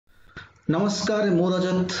नमस्कार मो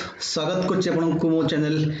रजत स्वागत कर मो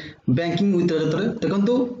चैनल बैंकिंग विथ रजत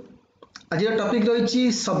देखो आज टॉपिक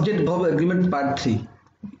रही सब्जेक्ट वर्ब एग्रीमेंट पार्ट 3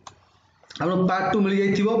 आप पार्ट 2 मिल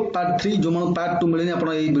जाइए पार्ट 3 जो मन पार्ट 2 मिलनी आप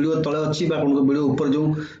वीडियो तले अच्छी वीडियो ऊपर जो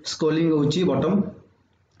स्क्रोलिंग होची बॉटम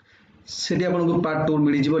से आपको पार्ट 2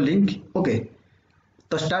 मिल जाव लिंक ओके।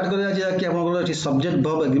 तो स्टार्ट करें कि आप subject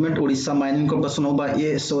verb agreement Odisha mining corporation हो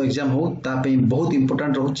एएसओ एग्जाम हो बहुत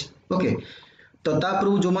इंपोर्टेंट रोचे ओके। तो तापर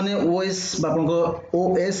जो मैंने ओएस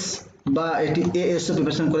ओएस एएसओ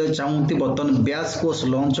प्रिपरेशन करने चाहती बर्तमान बैच कोर्स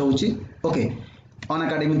लॉन्च होची ओके अन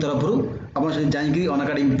अकाडेमी तरफ आप जाकि अन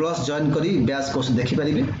अकाडेमी प्लस जॉइन करी बैच कोर्स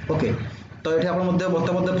देखिपारे ओके। तो ये आप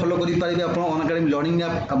फॉलो करेंगे आप अन अकाडेमी लर्निंग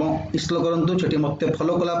ऐप आप इंस्टॉल करूँ से मत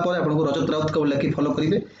फॉलो कलापर आपको रजत राउत को लिखि फॉलो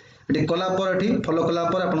करेंगे ये कलापर फॉलो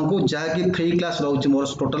कलापर आपको जहाँकि फ्री क्लास रोचे मोर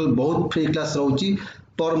टोटाल बहुत फ्री क्लास रोचे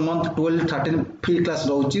पर मंथ 12-13 फ्री क्लास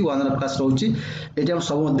रोचे 1.5 क्लास रोचे ये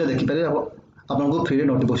सब देखिपारे आपको फ्री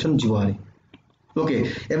नोटिफिकेशन जीव हारी ओके।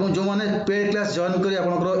 एवं जो मैंने पेड क्लास जॉइन करी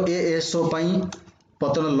आपंकर एएसओ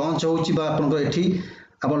बर्तमान लॉन्च होची आप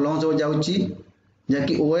लॉन्च हो जाऊँगी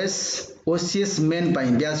जहाँकि OS OCS main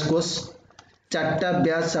batch course 4टा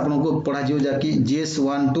batch आपको पढ़ा जहाँकि जीएस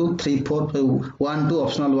 1 2 3 4 1 2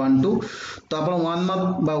 ऑप्शनल 1 2 तो आप 1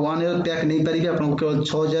 मंथ 1 ईयर पैक नहीं पारे आपको केवल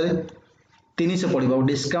 6300 पड़ो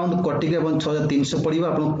डिस्काउंट कटिक 6300 पड़ो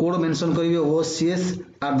आप कोड मेंशन करेंगे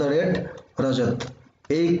OCS@रजत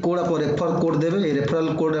यही कोड आप रेफर कोड देवे ये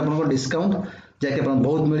रेफरल कोड आप डिस्काउंट जैसे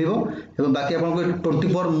बहुत मिल बाकी आपको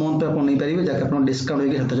 24 मंथ आप नहीं पारे जैसे डिस्काउंट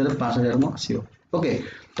होगी 7500 आसो ओके।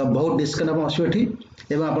 तो बहुत डिस्काउंट आप आसो ये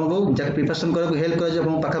आपको जैसे प्रिपरेशन करने हेल्प कर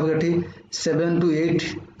पाखापाखि 7 to 8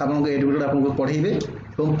 आपको एडुकेटेड आपको पढ़ेबे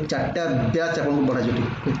और 4टा बैच आपको पढ़ा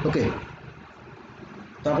ओके।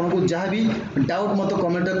 तो आपको जहाँ भी डाउट मत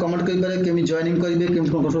कमेंट करेंगे केमी जॉइनिंग करेंगे केमी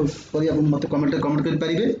मत कमेंट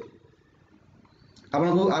करेंगे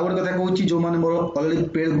आपको आउ गोटे कथा कहूँ जो मैंने मोर अलरेडी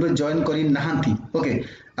पेड ग्रुप जॉइन कर नहांती ओके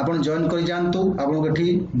आप जॉइन कर जातु आपको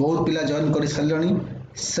ये बहुत पिला जॉइन कर सारे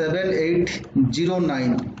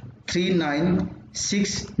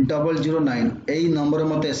 7809396009 यही नंबर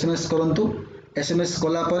मत एसएमएस करूँ एसएमएस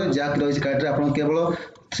कलापर जहाँ रही कार्ड आप केवल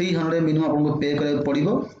 300 मिनिमम आपको पे करा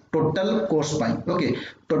पड़ो टोटाल कोर्स ओके।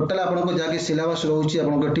 टोटाल आपको जहाँकि सिलेबस रोचे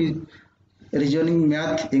आपको reasoning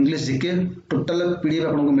math English GK total PDF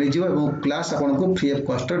आपको मिल जाए क्लास आपको free of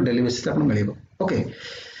cost daily basis mill okay.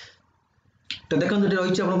 तो देखो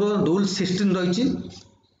रही आपको रूल 16 रही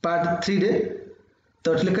पार्ट 3 रे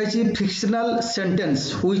तो लिखाई fictional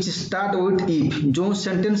sentence which start with if जो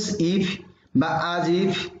सेंटेंस इफ बा आज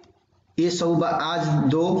इफ ये सब बा आज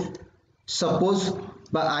दो सपोज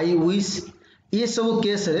बा आई विश ये सब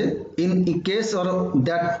केस रे इन केस और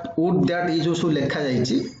दैट वुड दैट ये जो सब लिखा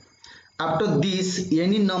जाइए आफ्टर दिस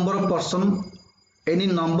एनी नंबर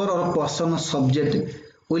और person subject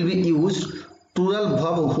will be use plural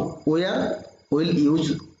verb where will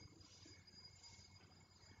use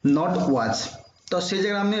not was. तो से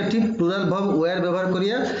जगह आम ये प्लूरल वर्ब वेयर व्यवहार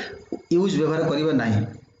करिया यूज व्यवहार करिबा नहीं।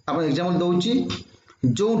 आप एग्जांपल दउची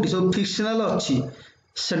जो सब फिक्शनल अच्छी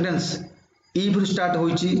सेंटेंस इफ रु स्टार्ट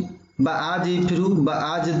होइची बा आज इफ रु बा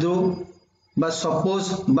आज दो बा सपोज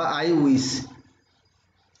बा आई विश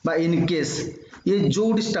बा इन केस ये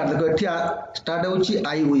जो स्टार्ट देखो स्टार्ट होची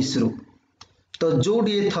आई विश रु तो जो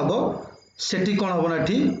ये थबो सेठी कोन होबो ना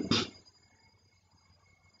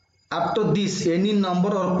आफ्टर दिस एनी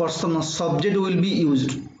नंबर और person subject will be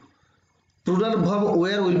used plural verb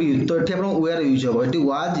where will be use तो ये आप वेयर यूज हम ये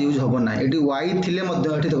वाज यूज हम ना ये वाई थिले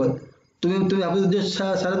देख तुम भाव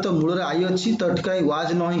सारे तो मूल आई अच्छी तो कहीं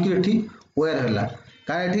वाज न होकर वेयर है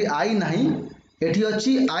कारण ये आई ना ये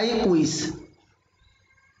अच्छी आई विश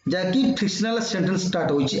जहाँकि फिक्शनल सेंटेंस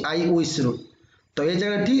स्टार्ट होची आई विश रु तो ये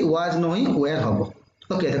जगह वाज न वेयर हम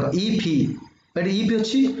ओके। देखो इफ इफ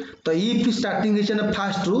अच्छी तो इफ स्टार्टिंग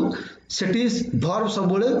फास्ट रु से वर्ब सब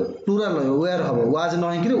प्लूरल वेयर हम वाज न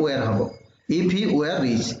होकर वेयर हम if he where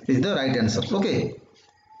is the right answer okay.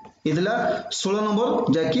 ये 16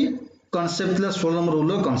 नंबर जहाँकि कॉन्सेप्ट 16 नंबर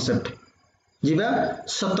रूल कॉन्सेप्ट जीवा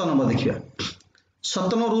 17 नंबर देखिए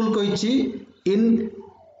 17 नंबर रूल कही इन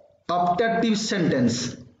optative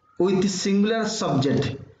sentence with singular subject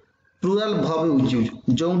plural verb use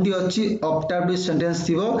जोटी अच्छी ऑप्टेटिव सेंटेंस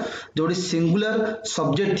थी जो सिंगुलर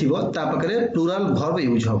सब्जेक्ट थी पाखे प्लूरल वर्ब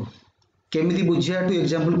यूज हो केमी बुझिया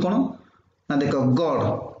एग्जांपल कौन ना देख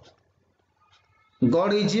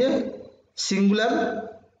God is a singular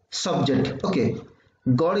subject okay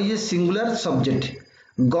God is a singular subject.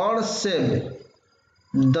 God saved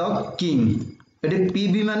the king. ये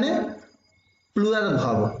PB माने plural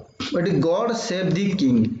verb. ये God saved the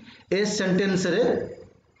king. A sentence रे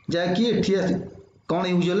जाकि कौन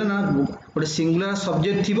यूज होले ना गोटे सिंगुलर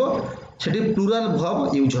सब्जेक्ट थिबो सेठी प्लूरल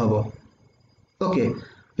वर्ब यूज हबो okay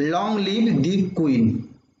long live the queen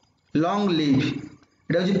long live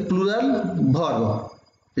it is plural verb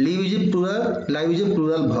live is plural live is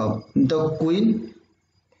plural verb the queen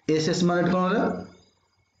SS माने कौन होला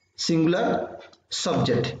singular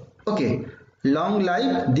subject okay long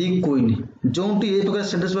life दी queen जोटी ए प्रकार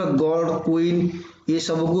sentence बा God queen ये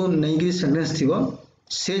सब को नहीं कि सेंटेंस थिबो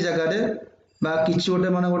से जगह रे बा किछि गोटे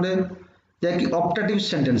माने गोटे या कि ऑप्टेटिव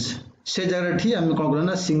सेंटेंस से जगह ठी हम कोन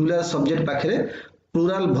करना सिंगुलर सब्जेक्ट पाखरे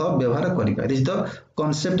प्लूरल वर्ब व्यवहार करिबा this the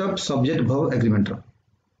concept of subject verb agreement row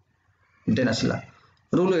then आसिला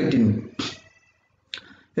rule 18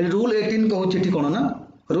 rule 18 कहूची ठी कोन ना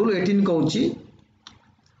रूल 18 कहूची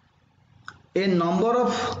ए नंबर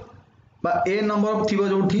ऑफ बा ए नंबर ऑफ थिबो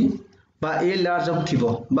जोठी बा ए लार्ज ऑफ थिबो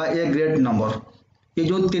बा ए ग्रेट नंबर ये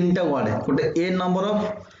जो तीनटा वर्ड है गोटे ए number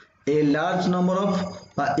of a large number of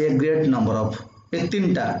बा ए ग्रेट नंबर ऑफ ए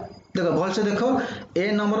तीनटा देखो भल से देखो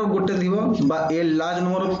ए नंबर ऑफ गोटे थिबो बा ए लार्ज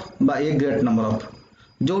नंबर ऑफ बा a great number of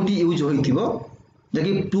जोटी use होई थिबो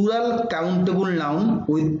जेकी plural countable noun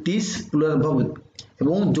with this plural verb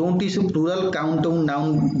एवं जोटी से प्लूरल काउंटेबल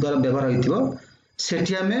नाउन द्वारा व्यवहार होई थिबो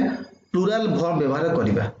सेठी हमें प्लूरल वर्ब व्यवहार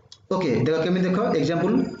करिबा ओके देखो केमी देखो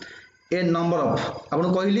एग्जांपल ए नंबर ऑफ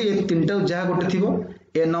आपन कहली ए तीनटा जहा गोटे थिबो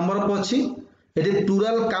ए नंबर ऑफ अछि एते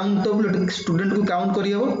प्लूरल काउंटेबल स्टूडेंट को काउंट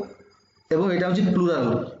करि हबो एवं एटा अछि प्लूरल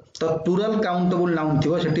तो प्लूरल काउंटेबल नाउन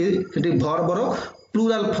थिबो सेठी वर्ब रो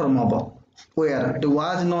प्लूरल फॉर्म हबो वेयर इट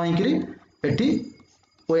वाज न हिकरी एठी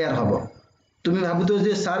वेयर हबो तुम भाबुतो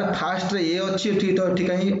जे सर फास्ट रे ए अछि एठी तो एठी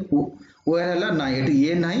काई वेयर हला ना एठी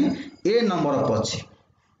ए नाही ए नंबर ऑफ अछि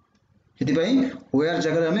वेयर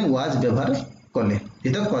जगह हमें वाज व्यवहार कले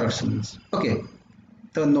is the correct sentence okay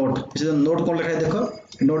तो नोट इज द नोट कौन लिखा है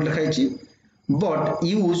देखो नोट लिखा है but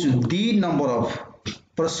use the number of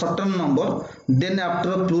for certain number then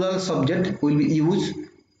after plural subject will be use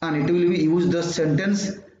and it will be use the sentence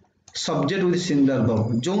subject with singular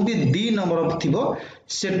verb Jonty the number of थिबो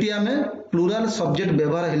सेटी हमें plural subject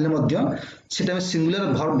व्यवहार हेले मध्य सेटा हमें singular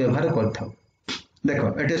verb व्यवहार करथाउ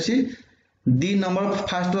देखो एटे सी the number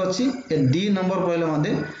fast अच्छी ए दी नंबर पहले मते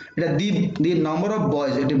एटा the number of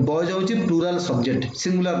boys eighty boys होची प्लूरल सब्जेक्ट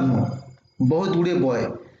सिंगुलर नो बहुत गुडे बॉय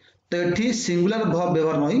तो एठी सिंगुलर वर्ब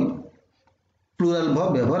व्यवहार नई प्लूरल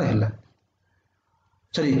वर्ब व्यवहार हैला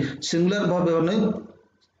सॉरी सिंगुलर वर्ब व्यवहार नई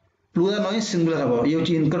प्लूरल नई सिंगुलर हबो ये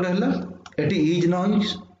होची इनकरेक्ट हैला एटी इज नई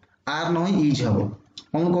आर नई इज हबो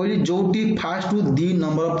हम कहली जोटी fast to the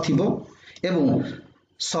number of थिबो एवं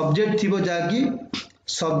सब्जेक्ट थिबो जाकी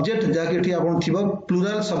सब्जेक्ट जाके एठी आपन थिबो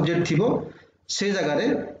प्लूरल सब्जेक्ट थिबो से जगह रे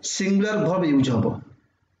सिंगुलर वर्ब यूज हबो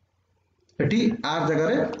एठी आर जगह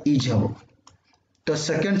रे इज हबो तो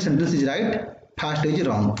second sentence is right first is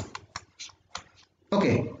wrong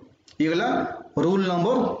okay ये वाला रूल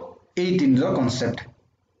नंबर 18 रो कांसेप्ट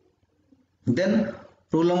देन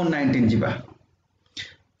रूल नंबर 19 जिबा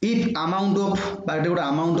इफ अमाउंट ऑफ बाटे गोटे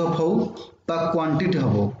अमाउंट ऑफ हो बा क्वांटिटी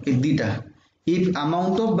हबो ए दीटा इफ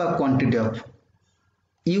अमाउंट ऑफ बा quantity of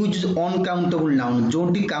use uncountable noun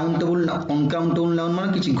जोटी countable uncountable noun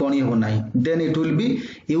माने किछि गणी हो नाही then it will be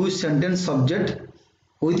use sentence subject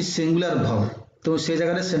with singular verb तो से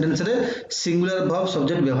जगह रे सेंटेंस रे सिंगुलर वर्ब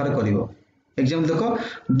सब्जेक्ट व्यवहार करिवो एग्जांपल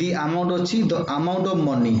देखो द अमाउंट अछि द अमाउंट ऑफ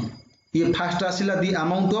मनी ये फास्ट आसिला द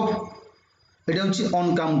अमाउंट ऑफ एटा होछि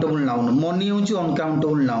अनकाउंटेबल नाउन मनी होछि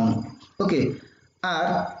uncountable noun okay are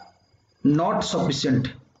not sufficient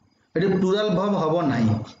Etah plural verb हबो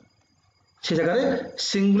नाही से जगह रे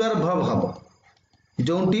सिंगुलर वर्ब हबो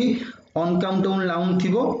जोंटी अनकाउंटेबल नाउन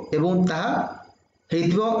थिबो एवं ताहा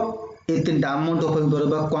हेतिबो ए तीनटा अमाउंट ऑफ होइबरो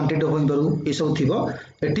बा क्वांटिटी ऑफ होइबरो ए सब थिबो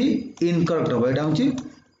एठी इनकरेक्ट हबो एटा होची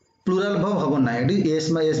प्लूरल वर्ब हबो ना एठी एस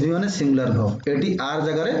बाय एस बी माने सिंगुलर वर्ब एठी आर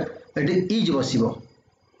जगह रे एठी is बसिबो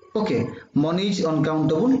okay money is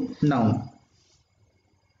uncountable noun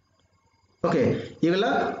okay ये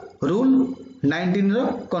वाला रूल 19 रो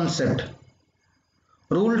कांसेप्ट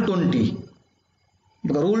रूल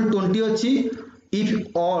 20 रूल 20 अच्छी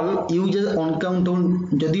इफ ऑल यूजेस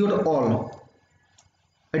अनकाउंटेबल जदि गोटे ऑल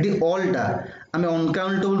एटी ऑल टा आम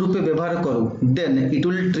अनकाउंटेबल रूपे व्यवहार करूँ then it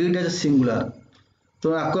will treat as singular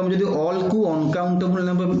तो आपको हम जब ऑल को अनकाउंटेबल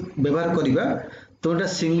व्यवहार करवा तो ये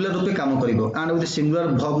सिंगुलर रूपे काम कर and with singular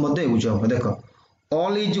verb Madhya use हम देख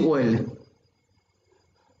ऑल इज वेल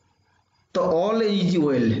तो all is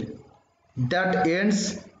well that ends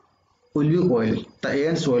will be well ता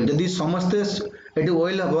एंड्स वेल जदि समस्ते एटी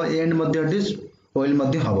वेल हबो एंड मध्य एटी वेल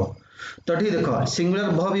मध्य हबो तो ठीक देख सिंगुलर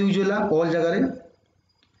वर्ब यूज होला ऑल जगह रे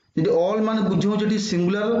जदि ऑल माने बुझो जदि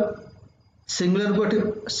सिंगुलर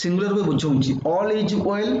सिंगुलर को बुझाऊँगी ऑल इज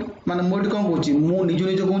वेल माने मोट कौन कहूँ मु निज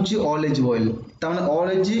निज कहूँ ऑल इज वेल ताने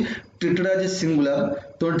all is treated as singular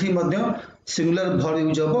तो सिंगुलर वर्ब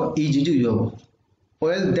यूज हम इज यूज हम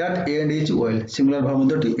well that and is well singular verb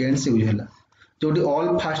Madhya and से यूज है जो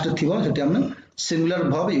ऑल फास्ट थी से आम सिंगुलर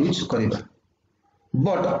वर्ब यूज करवा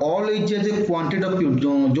but all is as a quantity of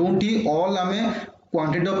जो ऑल आम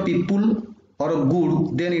क्वांटिटी ऑफ पीपुल और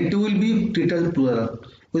good then it will be treated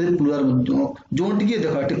plural plural जो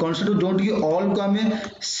देख कॉन्सेप्ट जो ऑल को आम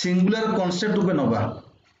सिंगुलर कॉन्सेप्ट रूपे नवा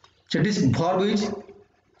set is verb is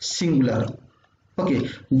singular okay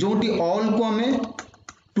जो ऑल को आम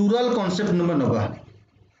प्लूरल कॉन्सेप्ट रूपे नवा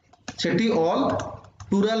सेठी ऑल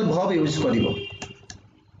प्लूरल वर्ब यूज कर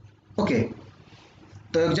ओके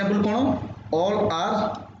तो एग्जांपल कौन all are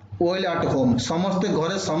well at home समस्ते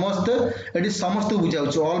घरे समस्ते ये समस्त बुझाऊँ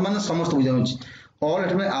ऑल मान समस्त बुझाऊँ ऑल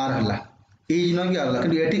एट आर है इज न कि आर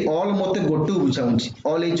कि ऑल मत गोटे बुझाऊँ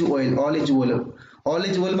all is well all is well all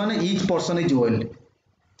is well माने each person is well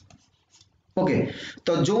okay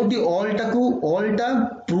तो जो ऑलटा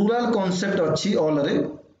प्लूरल कॉन्सेप्ट अच्छी ऑल रे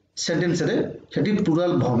सेंटेंस रे सेठी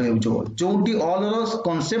प्लूरल वर्ब यूज हो जो ऑल रो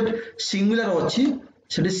कॉन्सेप्ट सिंगुलर अच्छी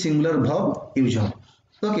सेठी सिंगुलर वर्ब यूज हो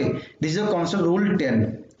okay this is concept rule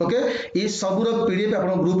 10 okay ये सब पीडीएफ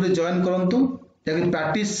आप ग्रुप रे जॉइन करंतु याकि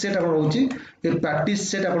प्रैक्टिस सेट आप रोची ये प्रैक्टिस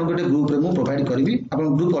सेट आप गोटे ग्रुप रे मु प्रोवाइड करबी आप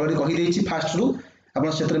ग्रुप ऑलरेडी कहि देछि फास्ट रू आप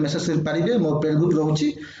सेत्र मेसेज कर पारिबे मो पेड ग्रुप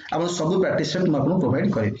रहउछि आप सब प्रैक्टिस सेट मु आपन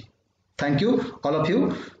प्रोवाइड करबी thank you all of you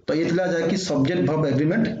तो ये थिला जाय कि सब्जेक्ट वर्ब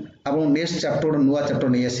एग्रीमेंट आप नेक्स्ट चैप्टर नुवा चैप्टर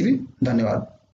नै आसीबी धन्यवाद।